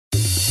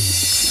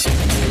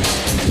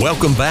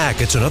Welcome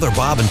back. It's another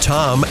Bob and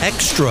Tom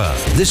Extra.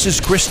 This is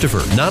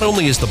Christopher. Not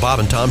only is the Bob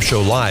and Tom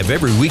Show live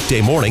every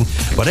weekday morning,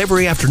 but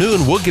every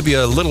afternoon we'll give you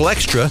a little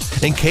extra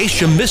in case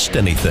you missed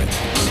anything.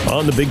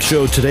 On the big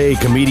show today,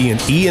 comedian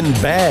Ian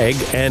Bagg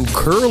and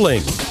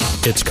curling.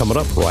 It's coming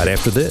up right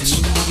after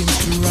this.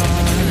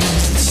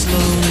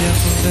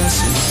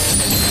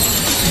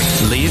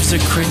 Leaves are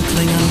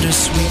crinkling under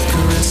sweet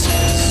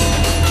caresses.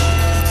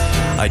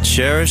 I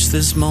cherish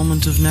this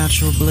moment of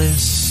natural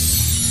bliss.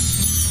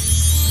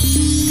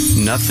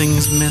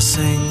 Nothing's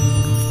missing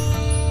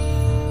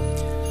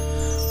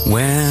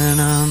when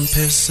I'm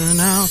pissing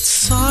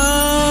outside,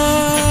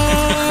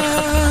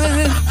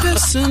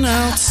 pissing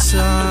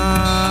outside.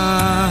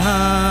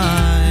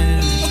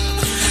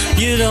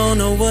 You don't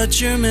know what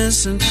you're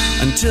missing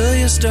until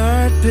you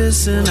start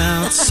pissing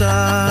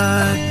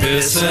outside,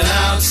 pissing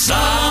outside.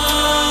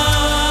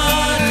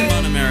 Come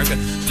on, America,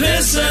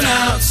 pissing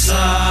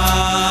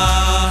outside.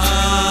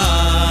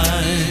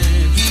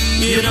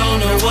 You don't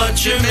know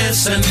what you're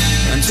missing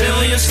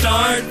until you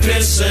start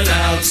pissing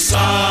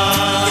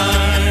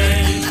outside.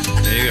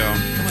 There you go.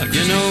 Come on,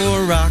 you know,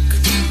 a rock,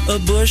 a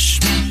bush,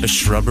 a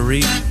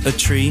shrubbery, a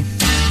tree.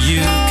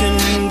 You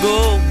can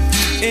go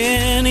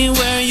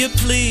anywhere you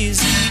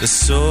please. There's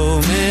so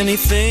many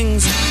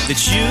things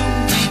that you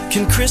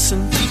can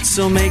christen.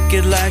 So make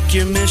it like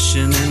your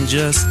mission and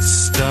just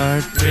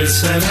start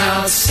pissing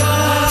outside.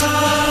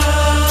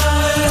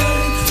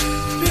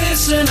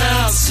 Pissing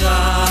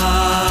outside.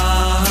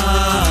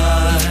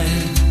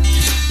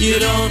 You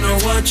don't know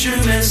what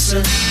you're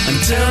missing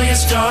until you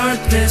start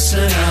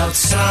pissing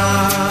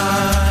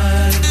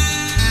outside.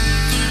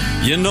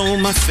 You know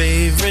my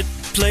favorite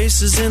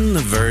place is in the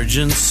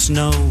virgin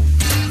snow.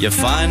 You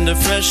find a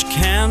fresh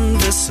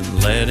canvas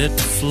and let it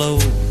flow.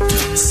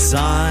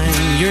 Sign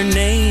your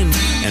name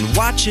and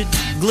watch it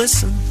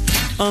glisten.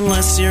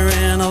 Unless you're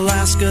in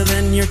Alaska,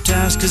 then your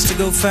task is to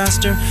go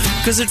faster,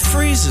 'cause it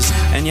freezes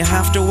and you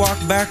have to walk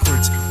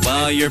backwards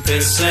while you're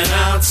pissing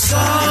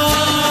outside.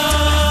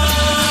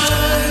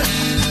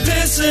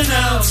 Pissing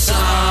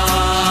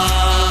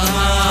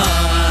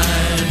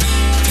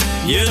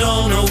outside. You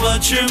don't know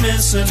what you're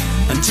missing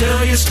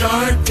until you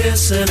start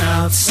pissing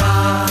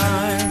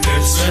outside.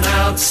 Pissing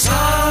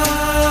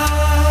outside.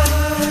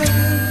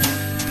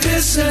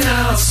 Pissing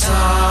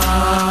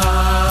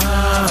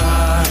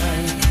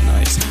outside.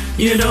 Nice.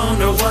 You don't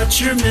know what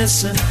you're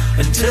missing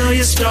until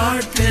you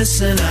start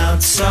pissing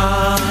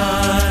outside.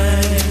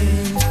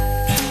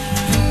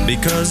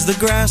 Because the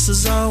grass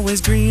is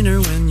always greener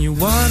when you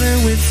water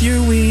with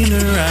your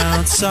wiener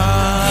outside.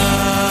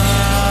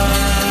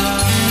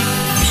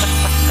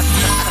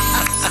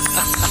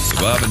 The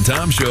Bob and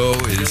Tom Show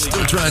is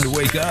still trying to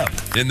wake up.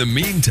 In the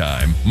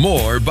meantime,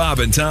 more Bob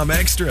and Tom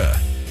Extra.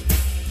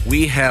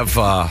 We have...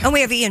 And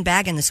we have Ian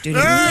Bagg in the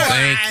studio.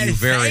 Thank you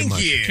very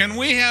much. Can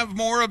we have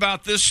more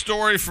about this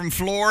story from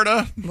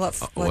Florida? What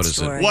is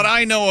story? it? What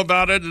I know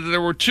about it,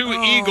 there were two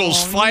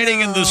eagles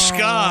fighting in the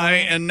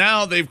sky, and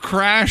now they've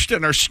crashed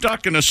and are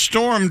stuck in a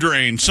storm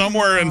drain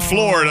somewhere in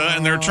Florida,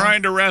 and they're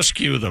trying to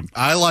rescue them.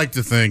 I like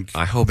to think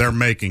they're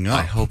making up.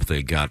 I hope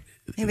they got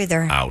Maybe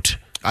they're out.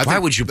 Why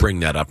would you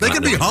bring that up? They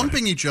could be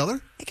humping each other.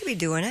 They could be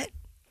doing it.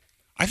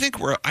 I think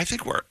we're.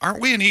 Aren't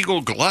we an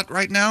eagle glut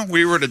right now?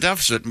 We were at a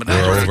deficit, but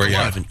now We're we're over, at a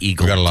yeah. glut. An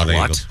eagle. We got a lot of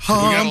glut. eagles. got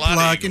a Hump lot of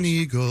like an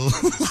eagle.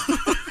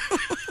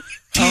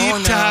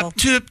 Tip top,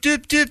 tip,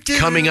 tip, tip, tip.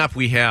 Coming up,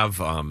 we have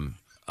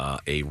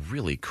a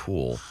really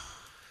cool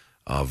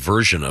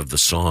version of the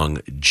song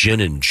Gin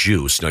and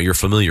Juice. Now, you're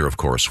familiar, of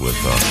course, with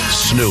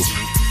Snoop.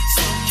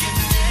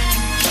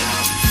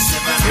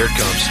 Here it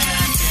comes.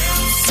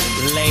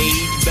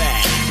 Laid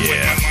back.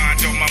 Yeah.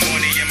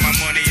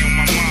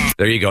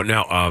 There you go.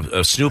 Now,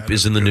 Snoop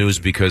is in the news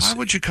because... Why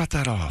would you cut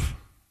that off?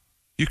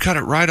 You cut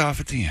it right off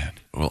at the end.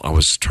 Well, I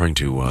was trying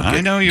to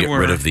get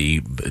rid of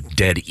the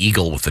dead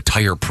eagle with the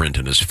tire print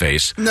in his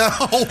face. No.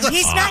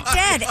 He's not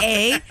dead,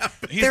 eh?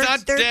 He's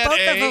not dead, both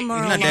eh? of them are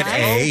He's not dead, alive.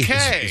 eh?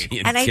 Okay.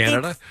 In And I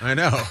Canada? I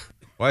know.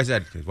 Why is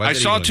that? I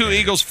saw two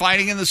eagles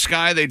fighting in the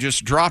sky. They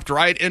just dropped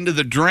right into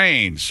the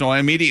drain. So I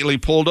immediately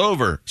pulled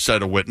over,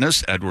 said a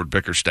witness, Edward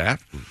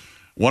Bickerstaff.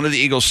 One of the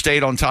eagles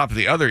stayed on top of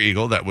the other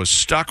eagle that was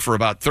stuck for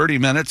about 30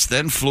 minutes,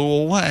 then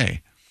flew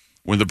away.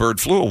 When the bird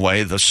flew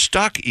away, the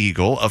stuck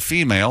eagle, a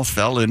female,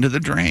 fell into the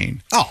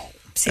drain. Oh.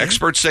 See?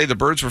 Experts say the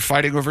birds were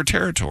fighting over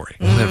territory.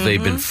 Have they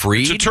been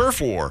freed? It's a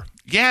turf war.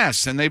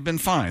 Yes, and they've been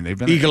fine. They've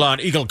been Eagle on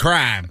eagle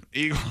crime.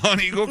 Eagle on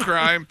eagle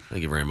crime.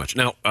 Thank you very much.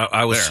 Now,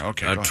 I was There,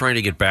 okay, go trying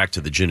to get back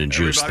to the gin and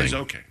juice Everybody's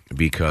thing. okay.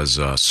 Because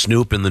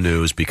Snoop in the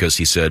news, because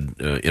he said,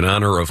 in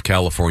honor of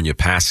California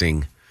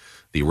passing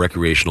the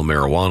recreational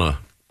marijuana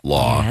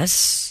law,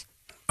 Yes.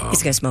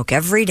 He's going to smoke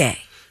every day.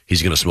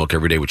 he's going to smoke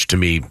every day, which to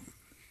me,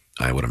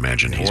 I would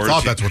imagine he's... Or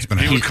thought that's what's been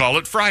He happening. would call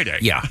it Friday.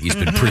 Yeah, he's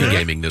been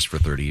pre-gaming this for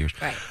 30 years.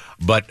 Right.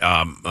 But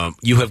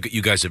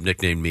you guys have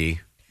nicknamed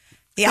me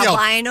The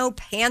albino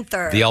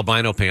panther. The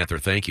albino panther,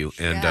 thank you.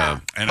 And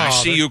I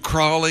see you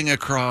crawling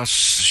across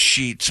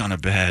sheets on a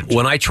bed.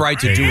 when I tried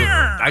to do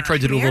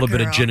a little bit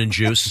of girl. gin and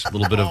juice, a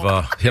little bit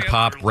of hip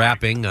hop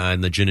rapping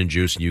in the gin and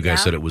juice, and you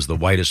guys said it was the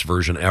whitest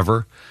version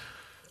ever.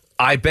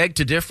 I beg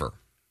to differ.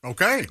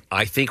 Okay.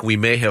 I think we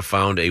may have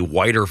found a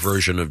whiter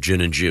version of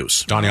gin and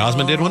juice. Donny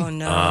Osmond did Oh, one?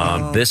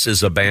 no. This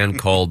is a band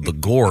called the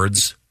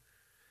Gourds,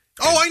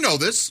 Oh, I know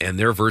this. and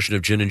their version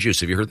of gin and juice.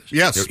 Have you heard this?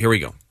 Yes. Here we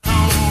go.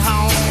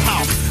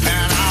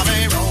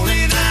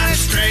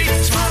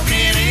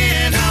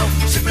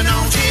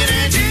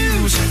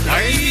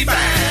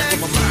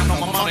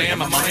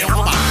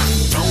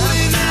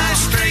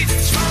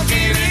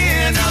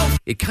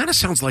 It kind of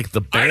sounds like the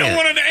band. I don't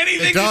want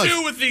anything It does. to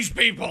do with these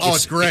people. Oh,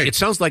 it's great. It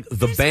sounds like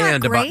the Isn't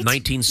band that about great?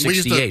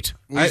 1968.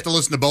 We used to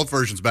listen to both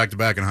versions back to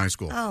back in high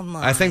school. Oh,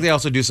 my. I think they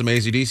also do some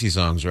AC/DC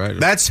songs, right?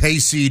 That's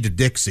Hayseed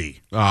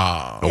Dixie.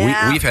 Oh.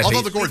 Yeah. We've had Although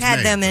Hay- the We've Gourds had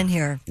made. them in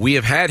here. we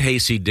have had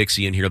Hayseed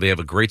Dixie in here. They have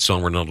a great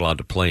song we're not allowed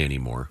to play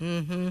anymore.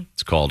 Mm-hmm.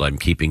 It's called "I'm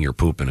Keeping Your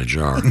Poop in a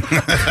Jar."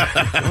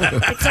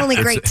 It's only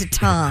great to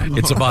Tom.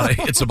 It's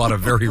about a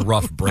very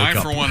rough I,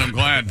 breakup. for one, am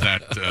glad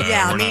that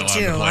Yeah, we're me not allowed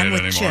too. to play I'm it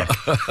with anymore.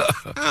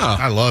 Chip.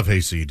 I love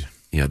Hayseed.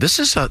 Yeah, this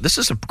is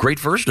a great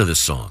version of this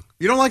song.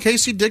 You don't like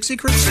Hayseed Dixie,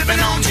 Chris?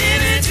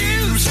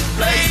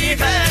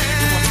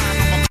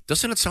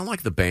 Doesn't it sound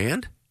like the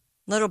band?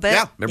 Little bit.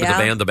 Yeah.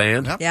 Remember the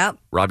band? Yep. Yep.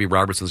 Robbie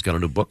Robertson's got a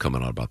new book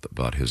coming out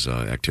about his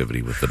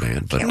activity with the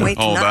band. But Can't wait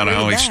to Oh, not about read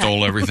how he that.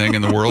 stole everything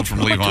in the world from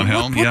Levon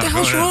Helm? what the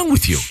hell's wrong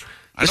with you?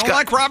 I don't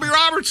like Robbie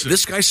Robertson.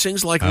 This guy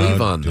sings like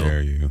Levon, though.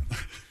 you?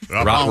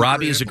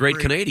 Robbie is a great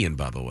Canadian,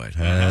 by the way.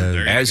 There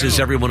you As go. is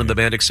everyone in the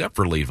band except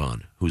for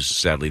Levon, who's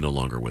sadly no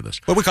longer with us.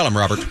 But we call him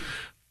Robert.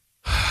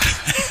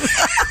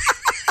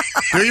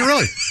 Do you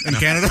really? In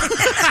Canada?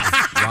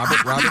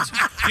 Robert Roberts?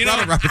 You know,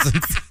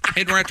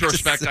 in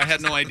retrospect, I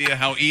had no idea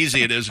how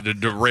easy it is to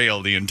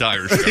derail the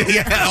entire show.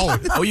 Yeah.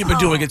 Oh, you've been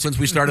doing it since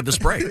we started this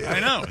break. I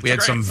know. We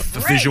had some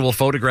visual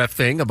photograph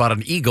thing about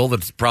an eagle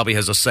that probably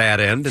has a sad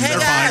end. And Hey, they're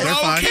guys. They're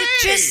fine.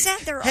 Just said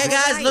they're Hey all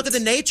guys, right. look at the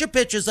nature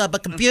pictures of a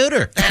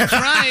computer. That's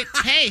right.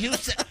 Hey,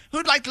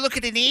 who'd like to look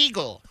at an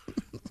eagle?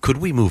 Could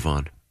we move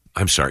on?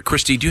 I'm sorry.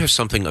 Christy, do you have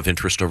something of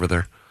interest over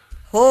there?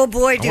 Oh,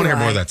 boy, I do want to I. hear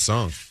more of that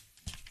song.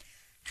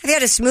 Have you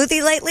had a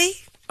smoothie lately?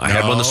 I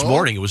had one this No.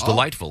 morning. It was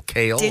delightful.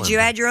 Kale. Did you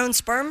and- add your own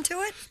sperm to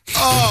it?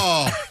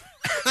 Oh.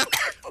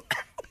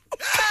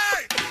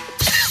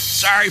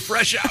 Sorry,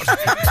 fresh out.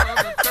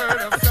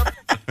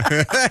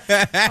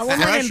 A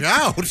woman in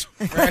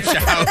Fresh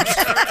out.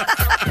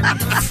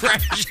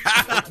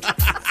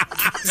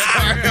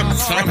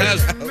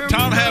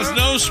 Tom has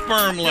no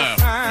sperm left.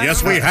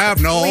 Yes, we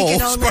have no We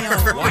can only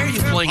hope. Why are you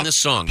playing this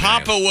song?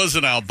 Papa Diane? was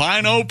an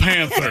albino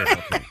panther.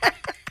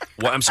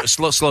 Well, I'm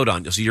slow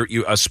down. So you're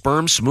a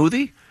sperm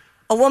smoothie?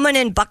 A woman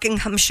in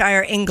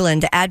Buckinghamshire,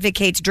 England,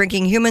 advocates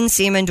drinking human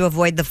semen to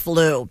avoid the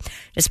flu.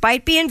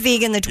 Despite being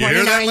vegan, the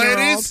hear that, 29-year-old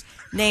ladies?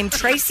 named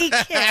Tracy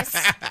Kiss.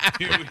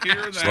 You hear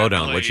that, Slow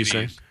down. What'd she say?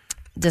 ladies?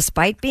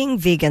 Despite being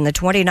vegan, the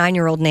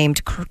 29-year-old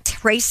named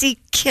Tracy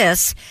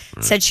Kiss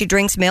said she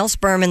drinks male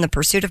sperm in the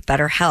pursuit of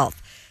better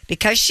health.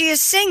 Because she is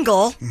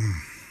single,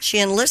 she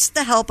enlists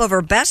the help of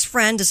her best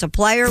friend to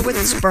supply her with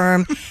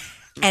sperm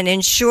and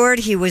ensured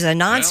he was a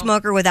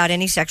non-smoker without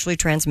any sexually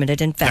transmitted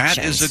infections.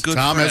 That is a good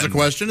Tom has a friend.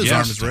 question. His Yes,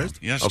 arm is Tom. raised.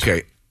 Yes, Tom.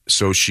 Okay.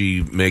 So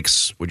she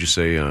makes, what'd you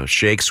say,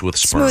 shakes with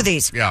sperm?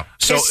 Smoothies. Yeah.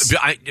 So Kiss-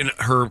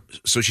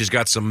 so she's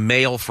got some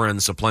male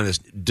friends supplying this.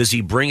 Does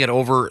he bring it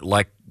over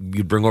like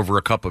you bring over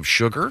a cup of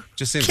sugar?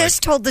 Just seems Kiss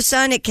told The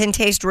Sun it can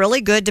taste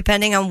really good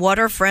depending on what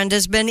her friend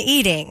has been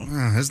eating.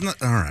 Isn't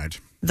that all right?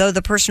 Though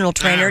the personal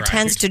trainer All right.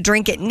 tends to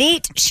drink it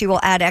neat, she will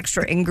add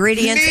extra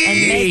ingredients and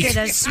make it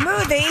a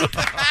smoothie.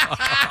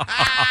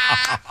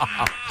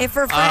 If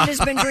her friend has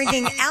been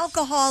drinking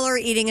alcohol or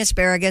eating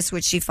asparagus,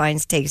 which she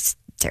finds tastes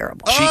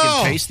terrible, She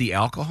can taste the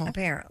alcohol?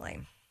 apparently.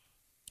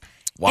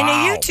 Wow. In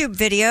a YouTube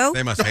video,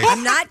 They must hate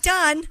I'm not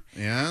done.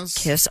 Yes.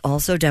 Kiss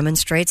also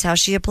demonstrates how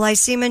she applies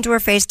semen to her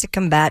face to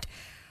combat.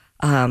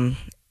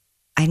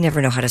 I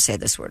never know how to say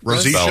this word.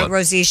 Rosacea?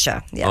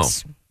 Rosacea.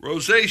 Yes.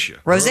 Rosacea.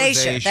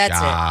 Rosacea. That's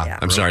it. Yeah.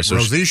 I'm sorry. So,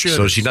 Rosacea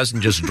so is- she doesn't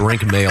just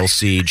drink male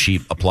seed,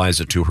 she applies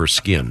it to her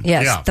skin.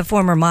 Yes, Yeah. the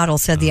former model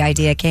said the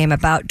idea came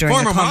about during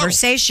Former a model?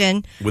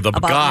 conversation With a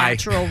about guy.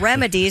 natural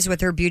remedies with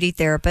her beauty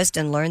therapist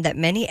and learned that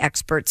many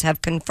experts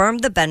have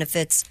confirmed the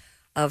benefits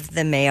of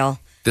the male.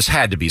 This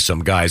had to be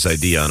some guy's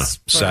idea on a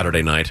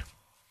Saturday night.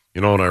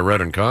 You know what I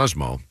read in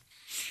Cosmo?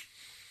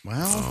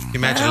 Well, Can you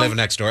imagine living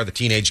next door, the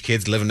teenage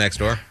kids living next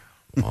door?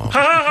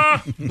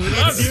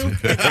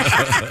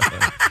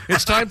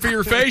 It's time for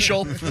your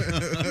facial.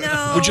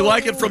 No. Would you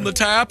like it from the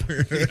tap?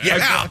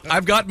 Yeah.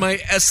 I've got my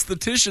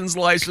esthetician's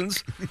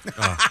license.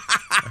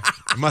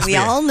 It must We be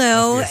all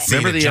know,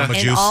 Remember the, Jamba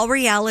in Juice. all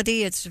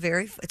reality, it's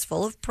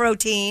full of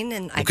protein,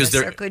 and I Because guess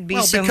they're- there could be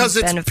well, some because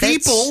it's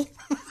benefits. people.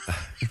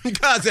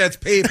 because it's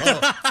people.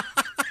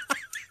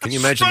 Can you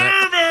imagine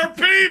that?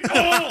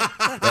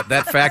 People!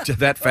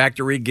 that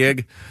factory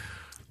gig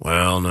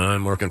Well, no,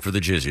 I'm working for the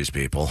Jizzies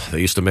people. They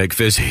used to make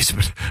fizzies,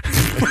 but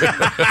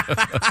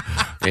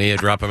and you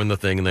drop them in the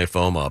thing and they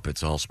foam up.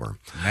 It's all sperm.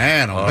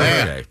 Man, oh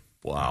man. Okay.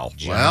 Wow.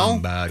 Well,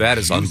 that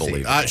is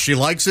unbelievable. she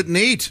likes it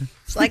neat.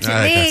 She likes it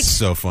neat. That's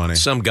so funny.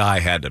 Some guy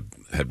had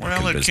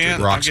Well, it convinced can't.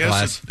 her. I Rocks guess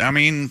glass. I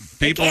mean,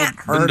 people can't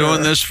have been hurt doing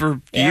her. this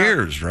for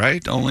years,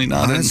 right? Only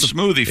not in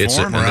smoothie It's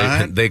form, and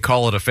right? they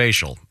call it a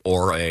facial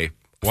or a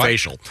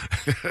facial.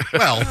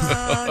 Well,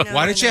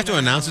 Why did she have to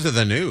announce it to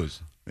the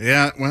news?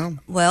 yeah, well,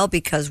 Well,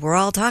 because we're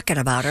all talking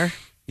about her.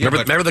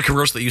 Remember the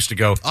commercial that used to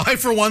go? I,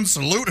 for one,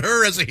 salute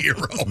her as a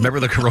hero. Remember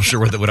the commercial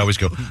where that would always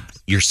go,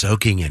 "You're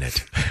soaking in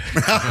it."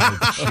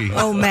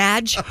 Oh,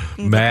 Madge.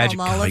 Madge. The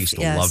God, I Palmolive, used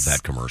to yes. love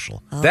that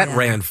commercial. Oh, that yeah.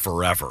 ran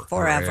forever.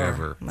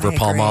 Forever. I For agree.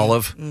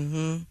 Palmolive.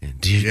 Mm-hmm.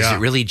 Is Yeah. it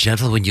really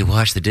gentle when you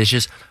wash the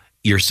dishes?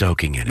 You're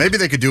soaking in it. Maybe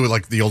they could do it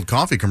like the old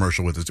coffee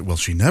commercial with it. Well,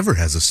 she never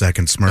has a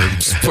second sperm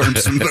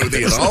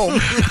smoothie at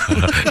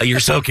home. You're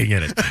soaking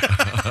in it.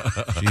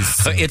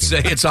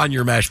 It's on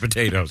your mashed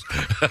potatoes.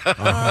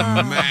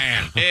 Oh,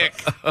 man.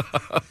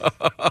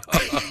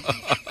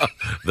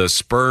 The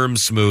sperm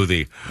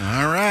smoothie.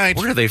 All right.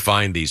 Where do they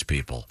find these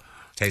people?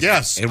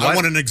 Yes, And I why-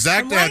 want an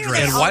exact And why are they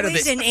address. And why do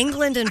always they- in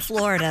England and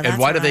Florida? And That's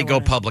why do what they I go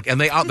wanna- public? And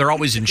they're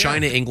always in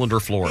China, England, or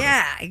Florida.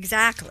 Yeah,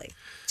 exactly.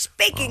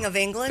 Speaking of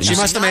England, She I'm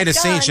must have not made a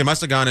scene. done. She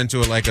must have gone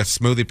into like a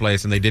smoothie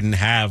place and they didn't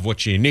have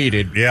what she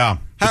needed. Yeah.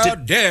 How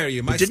dare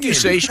you? My Didn't you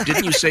say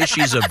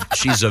she's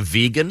a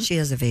vegan? She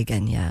is a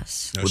vegan,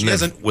 yes. No, she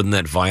doesn't. Wouldn't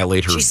that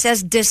violate her? She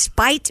says,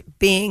 despite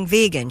being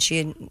vegan,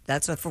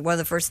 that's for one of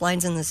the first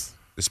lines in this.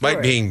 Despite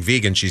story. being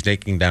vegan, she's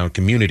taking down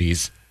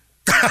communities.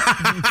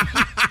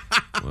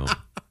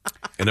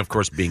 And of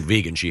course, being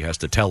vegan, she has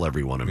to tell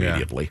everyone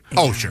immediately.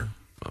 Oh, sure.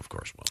 Of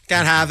course. Well,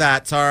 Can't have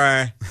that.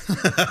 Sorry.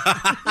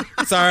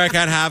 Sorry, I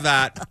can't have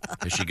that.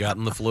 has she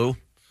gotten the flu?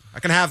 I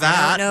can have I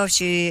that. don't know if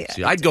she.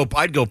 See, I'd go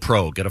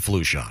pro, get a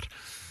flu shot.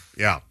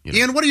 Yeah.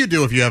 Ian, what do you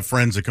do if you have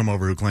friends that come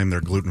over who claim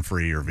they're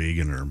gluten-free or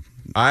vegan or...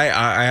 I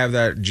have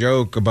that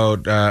joke about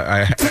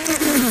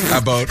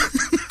about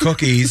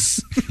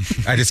cookies.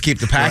 I just keep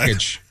the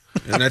package.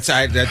 And that's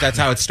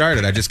how it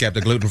started. I just kept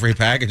a gluten-free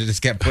package. I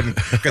just kept putting,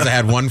 because I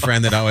had one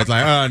friend that always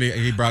like, oh, and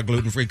he brought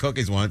gluten-free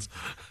cookies once.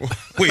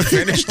 We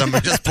finished them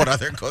and just put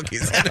other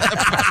cookies in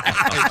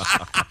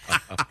it.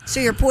 So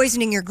you're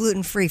poisoning your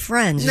gluten-free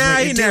friends. is Nah, what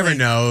he you're never doing.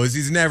 knows.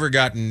 He's never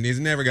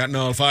gotten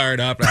all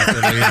fired up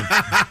after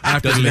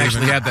leaving. Doesn't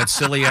actually have that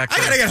silly I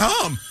accent. gotta get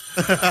home.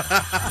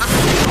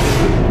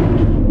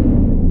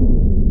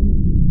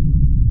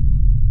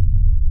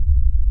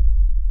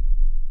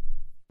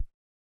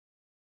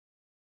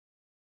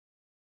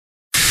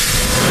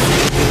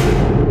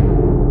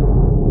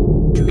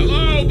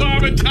 Hello,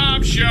 Bob and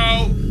Tom Show.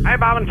 Hey,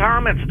 Bob and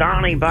Tom, it's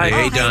Donnie, baby.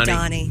 Hey, Donnie.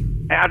 Donnie.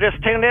 Hey, I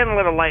just tuned in a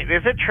little late.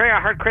 Is it true? I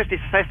heard Christy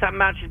say something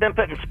about she's been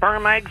putting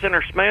sperm eggs in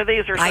her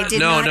smoothies or something. I did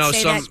No, not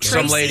say some- that. some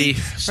Tracy, lady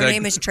Her said-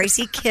 name is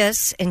Tracy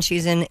Kiss, and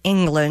she's in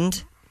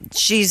England.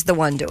 She's the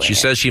one doing She it.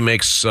 says she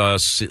makes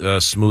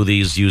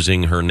smoothies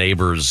using her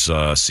neighbor's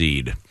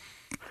seed.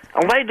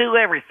 Well, they do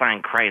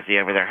everything crazy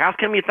over there. How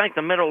come you think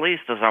the Middle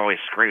East is always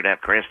screwed up,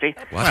 Christy?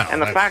 Well,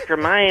 And the fact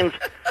remains,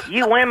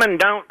 you women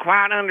don't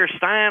quite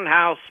understand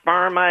how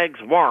sperm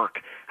eggs work.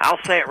 I'll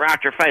say it right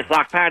to your face,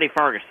 like Patty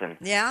Ferguson.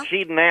 Yeah?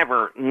 She'd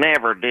never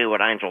do what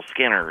Angel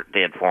Skinner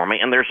did for me,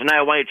 and there's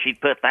no way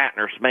she'd put that in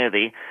her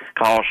smoothie,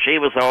 because she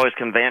was always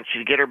convinced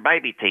she'd get her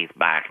baby teeth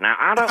back. Now,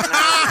 I don't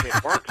know if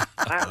it works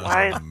that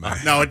way.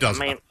 No, it I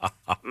doesn't. mean,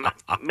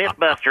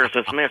 Mythbusters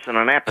is missing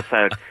an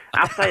episode.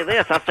 I say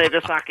it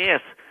just like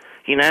this.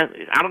 You know,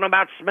 I don't know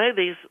about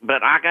smoothies,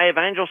 but I gave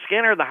Angel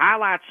Skinner the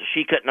highlights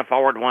she couldn't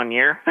afford one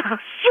year.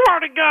 Swear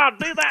to God,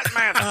 do that,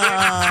 man.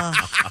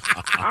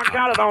 I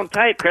got it on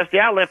tape, Christy.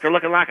 I left her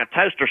looking like a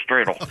toaster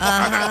strudel.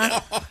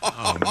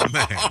 Oh,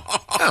 man.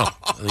 Oh,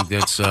 I think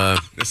that's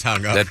Just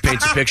hung up. that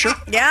paints a picture.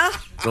 Yeah?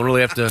 Don't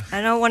really have to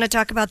I don't want to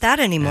talk about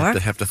that anymore.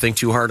 have to think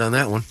too hard on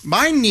that one.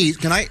 My niece,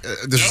 can I...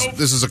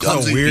 this is a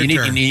clumsy... weird.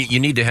 You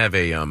need to have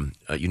a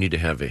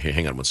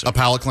hang on one A second.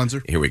 palate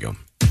cleanser? Here we go.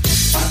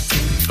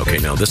 Okay,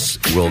 now this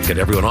will get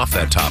everyone off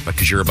that topic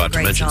because you're about to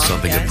Great mention song,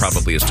 something that yes.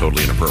 probably is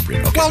totally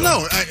inappropriate. Okay, Well,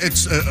 go. no,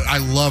 I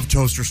love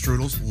toaster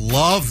strudels.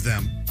 Love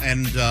them.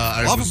 And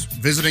I was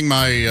visiting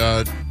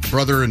my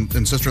brother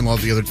and sister-in-law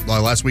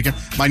last weekend.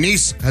 My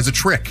niece has a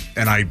trick,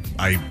 and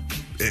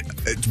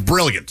it's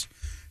brilliant.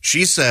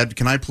 She said,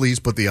 "Can I please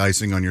put the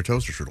icing on your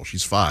toaster strudel?"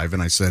 She's 5,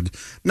 and I said,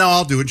 "No,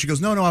 I'll do it." And she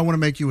goes, "No, I want to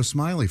make you a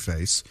smiley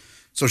face."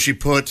 So she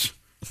put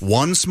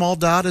one small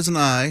dot as an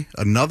eye,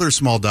 another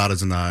small dot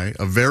as an eye,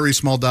 a very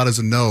small dot as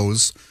a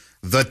nose,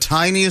 the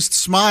tiniest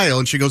smile,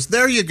 and she goes,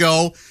 "There you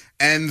go."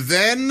 and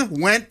then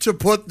went to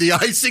put the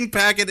icing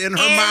packet in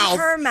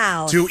her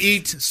mouth to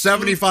eat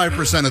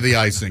 75% of the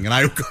icing. And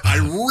I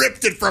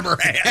ripped it from her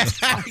hand.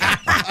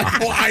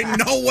 I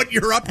know what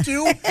you're up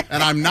to,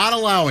 and I'm not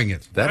allowing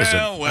it. That is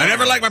I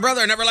never liked my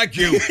brother. I never liked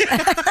you.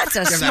 That's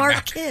a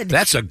smart kid.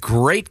 That's a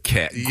great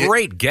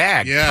great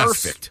gag. Yes.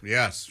 Perfect.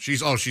 Yes.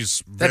 She's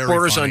very that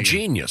borders funny. on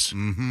genius.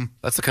 Mm-hmm.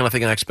 That's the kind of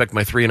thing I expect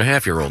my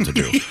 3.5-year-old to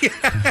do.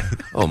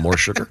 Oh, more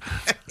sugar?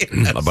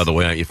 By the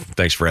way,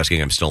 thanks for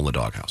asking. I'm still in the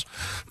doghouse.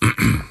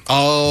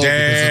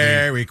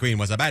 Dairy Queen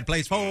was a bad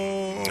place for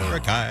a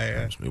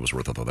cat. It was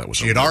worth it, though. That was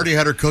She had already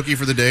had her cookie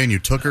for the day, and you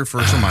took her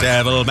for some ice.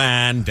 Devil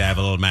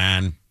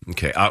man.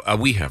 Okay,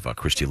 we have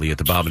Christy Lee at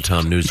the Bob and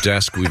Tom News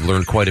Desk. We've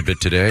learned quite a bit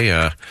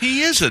today.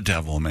 He is a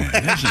devil man,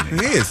 isn't he?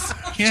 He is.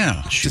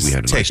 Yeah. We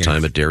had a nice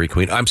time at Dairy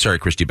Queen. I'm sorry,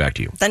 Christy, back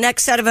to you. The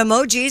next set of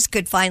emojis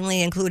could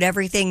finally include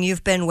everything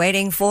you've been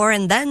waiting for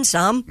and then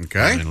some.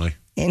 Okay. Finally.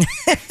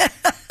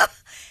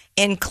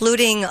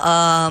 Including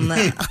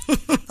a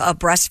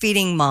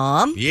breastfeeding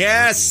mom.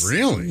 Yes.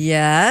 Really?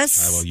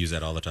 Yes. I will use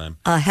that all the time.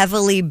 A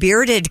heavily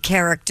bearded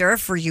character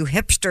for you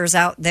hipsters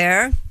out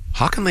there.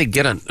 How can they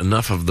get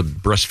enough of the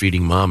breastfeeding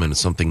mom into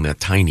something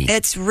that tiny?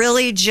 It's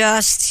really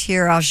just,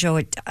 here, I'll show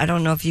it. I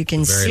don't know if you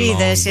can Very see long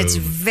this. It's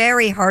boob.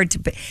 very hard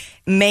to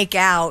make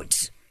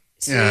out.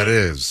 See, Yeah, it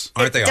is.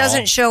 Aren't they it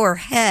doesn't all? show her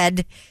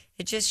head.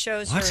 It just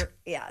shows What? her.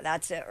 Yeah,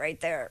 that's it right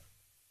there.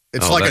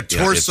 It's Oh, like that- a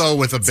yeah, torso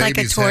with a It's like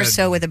baby's a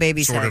torso head, with a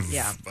baby's sort head, of,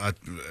 yeah. Wow.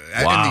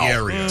 in the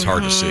area. It's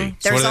hard to see.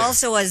 There's So they-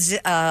 also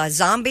a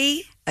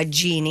zombie, a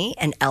genie,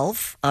 an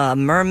elf, a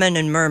merman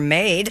and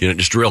mermaid, You know,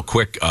 just real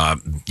quick,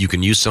 you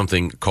can use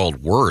something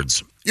called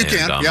words. You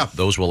can, yeah.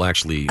 Those will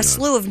actually... a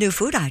slew of new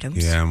food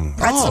items. Yeah.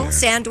 Pretzel, Oh.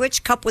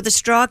 sandwich, cup with a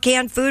straw,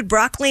 canned food,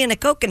 broccoli, and a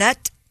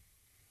coconut.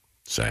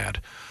 sad.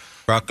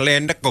 Broccoli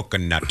and the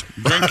coconut.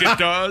 Drink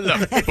it all up.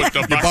 Put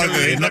the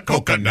broccoli in the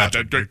coconut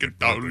and drink it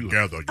all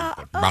together.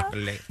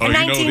 Broccoli. Oh, you know,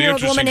 the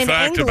 19-year-old woman interesting in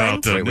fact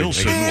England. about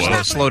Nielsen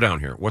was... Slow down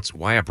here.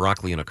 Why a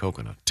broccoli and a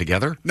coconut?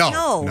 Together?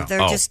 No,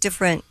 they're Oh. just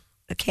different.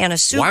 A can of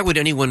soup. Why would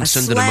anyone a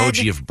send an sled,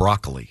 emoji of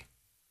broccoli?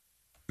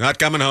 Not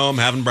coming home,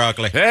 having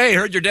broccoli. Hey,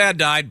 heard your dad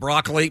died.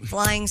 Broccoli.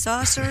 flying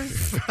saucer?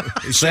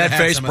 Sad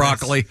face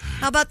broccoli.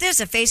 How about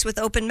this? A face with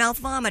open mouth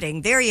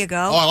vomiting. There you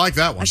go. Oh, I like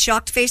that one. A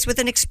shocked face with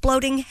an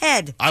exploding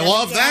head. I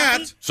love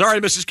that.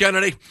 Sorry, Mrs.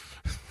 Kennedy.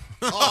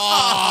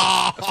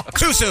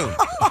 Too soon.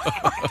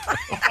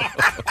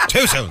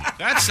 Too soon.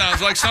 That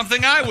sounds like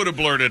something I would have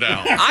blurted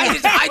out.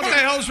 What the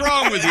hell's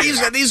wrong with you?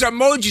 These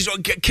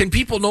emojis. Can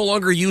people no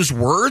longer use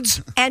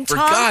words? And For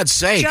Tom, God's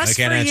sake. just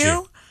I can't for answer you,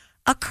 you.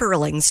 a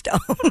curling stone.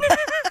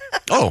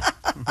 Oh,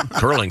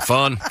 curling.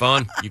 Fun.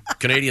 You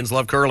Canadians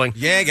love curling.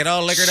 Yeah, get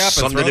all liquored up and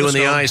Something to throw do in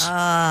the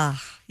stone.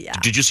 ice. Yeah.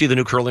 Did you see the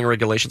new curling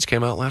regulations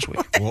came out last week?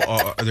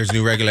 Well, there's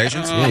new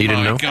regulations? Yeah, you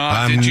didn't Oh, my know? God.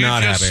 I'm Did you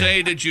not just happy.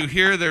 say, did you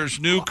hear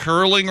there's new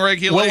curling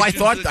regulations Well, I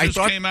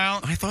thought came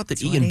out? I thought that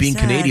what Ian, he being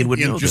said. Canadian, would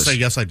Ian, know just this. say,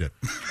 yes, I did.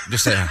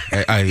 Just say,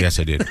 yes,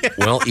 I did.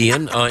 Well,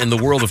 Ian, in the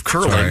world of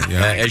curling, Sorry,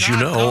 yeah. as you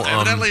know,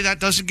 evidently that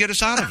doesn't get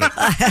us out of it.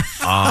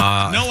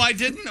 No, I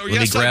didn't. Or let me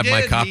yes, grab I did.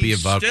 my copy he of,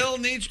 still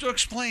needs to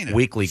explain it.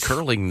 weekly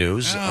curling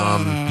news.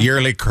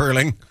 Yearly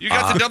curling. You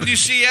got the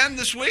WCN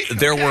this week?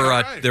 There Okay, were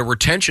all right. there were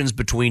tensions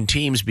between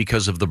teams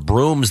because of the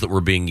brooms that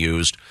were being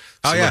used.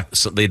 Oh, yeah.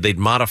 So they'd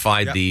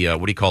modified the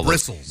what do you call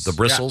Bristles. The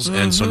bristles,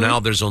 and so now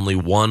there's only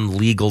one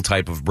legal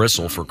type of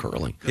bristle for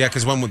curling. Yeah,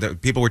 because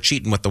people were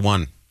cheating with the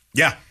one.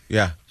 Yeah.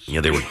 Yeah.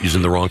 Yeah, they were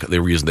using the wrong. They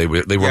were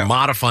Yeah.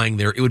 modifying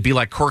their. It would be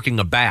like corking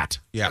a bat.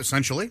 Yeah.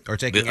 Essentially. Or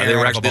They, taking they air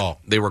were out of a actually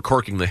ball. they were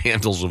corking the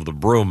handles of the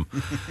broom,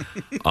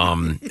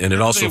 and it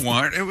also They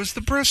weren't. It was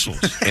the bristles.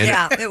 and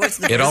Yeah, it was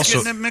the it also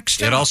getting it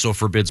mixed it up. also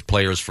forbids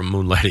players from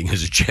moonlighting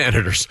as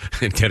janitors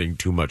and getting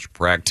too much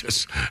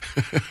practice.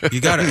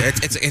 You got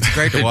it. It's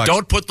great to watch.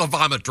 Don't put the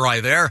vomit dry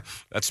there.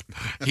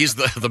 He's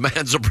the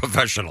man's a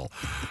professional.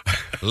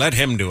 Let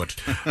him do it.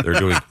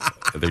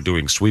 They're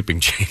doing sweeping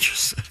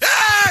changes.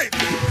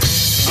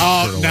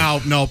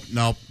 Oh,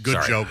 no. Good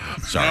Sorry. joke.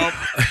 Sorry,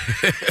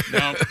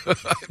 No,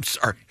 I'm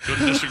sorry.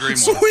 couldn't disagree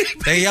more.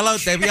 They've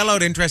yelled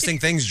out interesting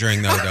things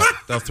during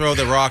they'll throw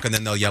the rock and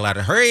then they'll yell at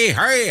it, hurry,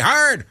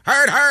 hard,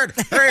 hurry, hard,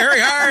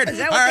 Is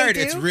that what they hard.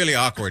 do? It's really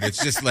awkward.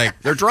 It's just like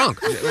They're drunk.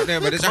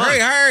 but it's hurry,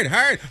 hurry,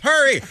 hard.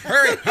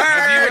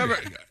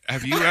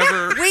 Have you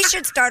ever, We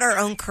should start our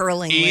own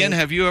curling Ian? league.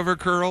 Have you ever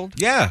curled?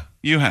 Yeah.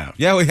 You have.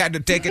 Yeah, we had to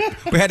take it.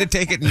 We had to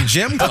take it in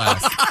gym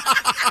class.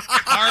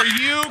 Are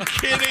you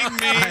kidding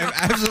me? I'm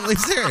absolutely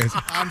serious.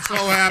 I'm so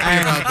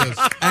happy about this.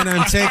 And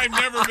I've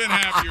never been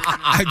happier.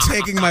 I'm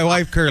taking my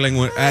wife curling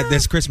at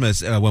this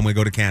Christmas when we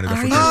go to Canada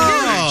for you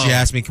Christmas. kidding? She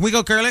asked me, "Can we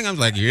go curling?" I was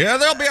like, "Yeah,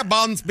 there'll be a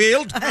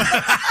bonspield."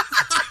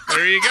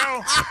 There you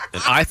go.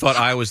 And I thought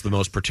I was the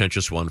most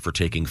pretentious one for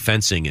taking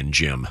fencing in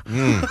gym.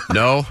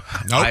 No.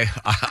 Nope.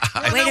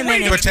 Wait a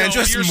minute.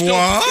 Pretentious? You're still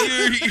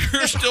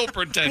I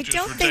pretentious.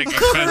 don't for think taking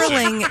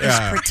curling fencing. is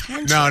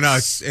pretentious. No,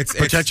 it's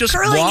Pretentious?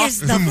 Curling Moi? is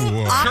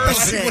the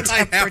opposite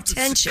of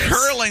pretentious.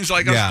 Curling's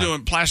like us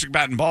doing plastic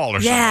bat and ball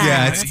or something. Yeah,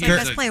 Yeah, it's it's like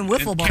us playing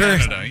wiffle ball.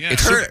 Canada, yeah.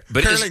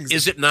 But curling's-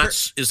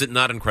 is it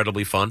not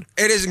incredibly fun?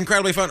 It is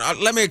incredibly fun.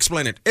 Let me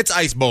explain it. It's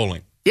ice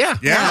bowling. Yeah.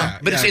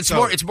 But Yeah, it's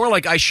so- it's more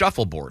like ice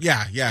shuffleboard.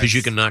 Yeah. Because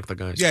you can knock the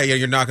guys. Yeah,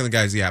 you're knocking the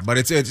guys. Yeah, but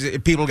it's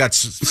people got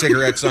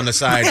cigarettes on the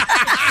side,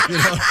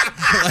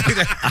 like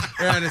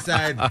they're on the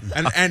side,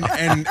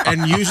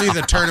 and usually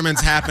the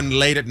tournaments happen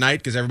late at night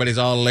because everybody's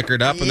all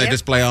liquored up and they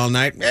just play all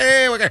night.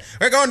 Hey,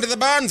 we're going to the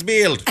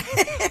Bondsfield.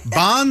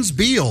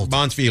 Bondsfield.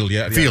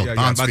 Yeah,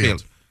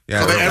 Bondsfield.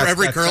 Yeah, So that's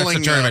every the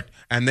curling tournament,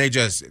 and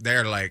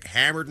they're like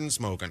hammered and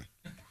smoking.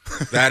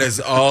 That is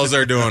all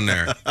they're doing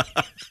there.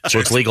 So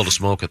it's legal to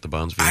smoke at the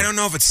Bondsfield. I don't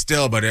know if it's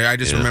still, but I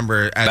just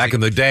remember back in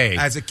the day.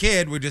 As a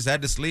kid, we just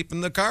had to sleep in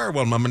the car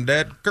while mom and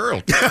dad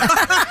curled.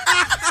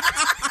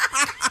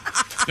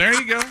 There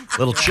you go. A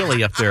little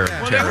chilly up there.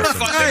 Well, they were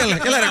fun. You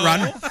let it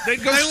run.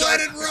 They'd go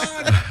let it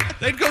run.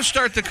 They'd go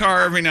start the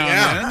car every now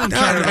and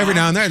then. Every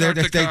now and then, Start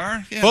they the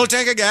car. Yeah. full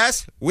tank of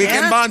gas.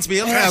 Weekend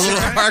Bondsfield. Yeah, A little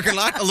parking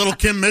lot. A little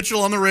Kim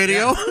Mitchell on the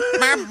radio.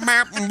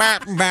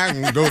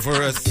 Go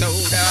for a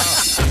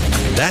soda.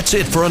 That's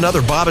it for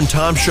another Bob and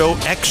Tom Show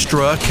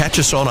Extra. Catch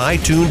us on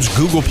iTunes,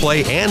 Google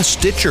Play, and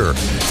Stitcher.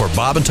 For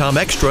Bob and Tom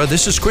Extra,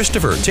 this is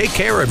Christopher. Take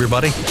care,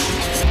 everybody.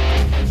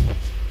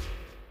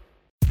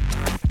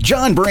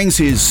 John brings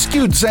his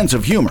skewed sense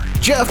of humor.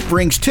 Jeff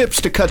brings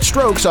tips to cut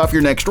strokes off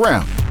your next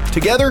round.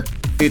 Together,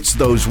 it's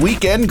those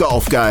weekend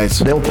golf guys.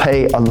 They'll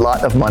pay a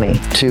lot of money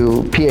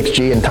to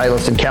PXG and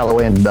Titleist and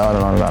Callaway and on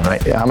and on and on,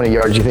 right? How many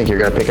yards do you think you're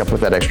going to pick up with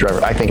that extra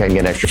driver? I think I can get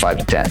an extra 5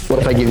 to 10. What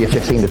if I give you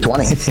 15 to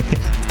 20?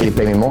 You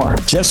pay me more.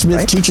 Jeff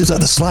Smith teaches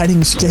on a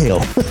sliding scale.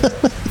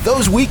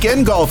 Those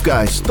Weekend Golf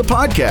Guys, the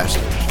podcast,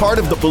 part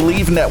of the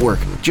Believe Network.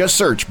 Just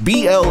search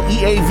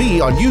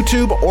BLEAV on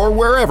YouTube or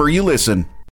wherever you listen.